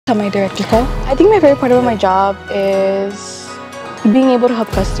Tell my director call. I think my favorite part about my job is being able to help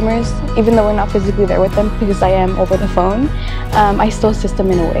customers, even though we're not physically there with them because I am over the phone. I still assist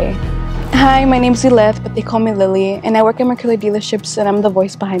them in a way. Hi, my name's Lilly, but they call me Lily, and I work at Mercury dealerships, and I'm the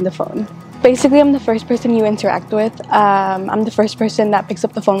voice behind the phone. Basically, I'm the first person you interact with. I'm the first person that picks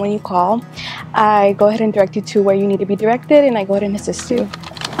up the phone when you call. I go ahead and direct you to where you need to be directed, and I go ahead and assist you.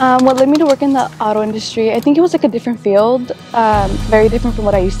 What led me to work in the auto industry, I think it was like a different field, very different from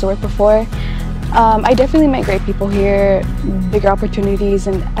what I used to work before. I definitely met great people here, bigger opportunities,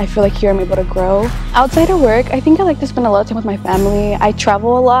 and I feel like here I'm able to grow. Outside of work, I think I like to spend a lot of time with my family. I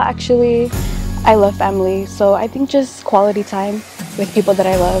travel a lot, actually. I love family, so I think just quality time with people that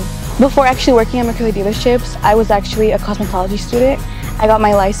I love. Before actually working at Mercury dealerships, I was actually a cosmetology student. I got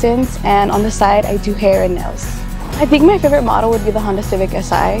my license, and on the side, I do hair and nails. I think my favorite model would be the Honda Civic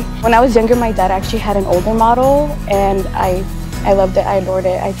Si. When I was younger, my dad actually had an older model, and I loved it, I adored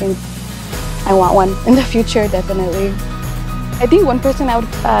it. I think I want one in the future, definitely. I think one person I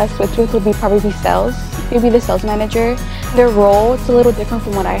would switch with would be probably sales. Maybe the sales manager. Their role, it's a little different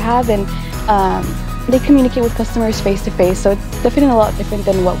from what I have, and they communicate with customers face to face, so it's definitely a lot different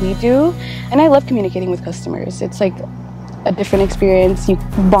than what we do. And I love communicating with customers. It's like a different experience. You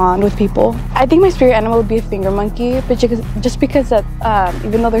bond with people. I think my spirit animal would be a finger monkey, but just because that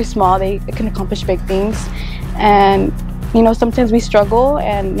even though they're small, they can accomplish big things. And you know, sometimes we struggle,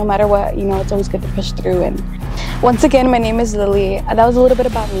 and no matter what, you know, it's always good to push through. And once again, my name is Lily. That was a little bit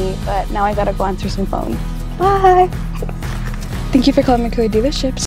about me, but now I gotta go answer some phone. Bye! Thank you for calling Mercury dealerships.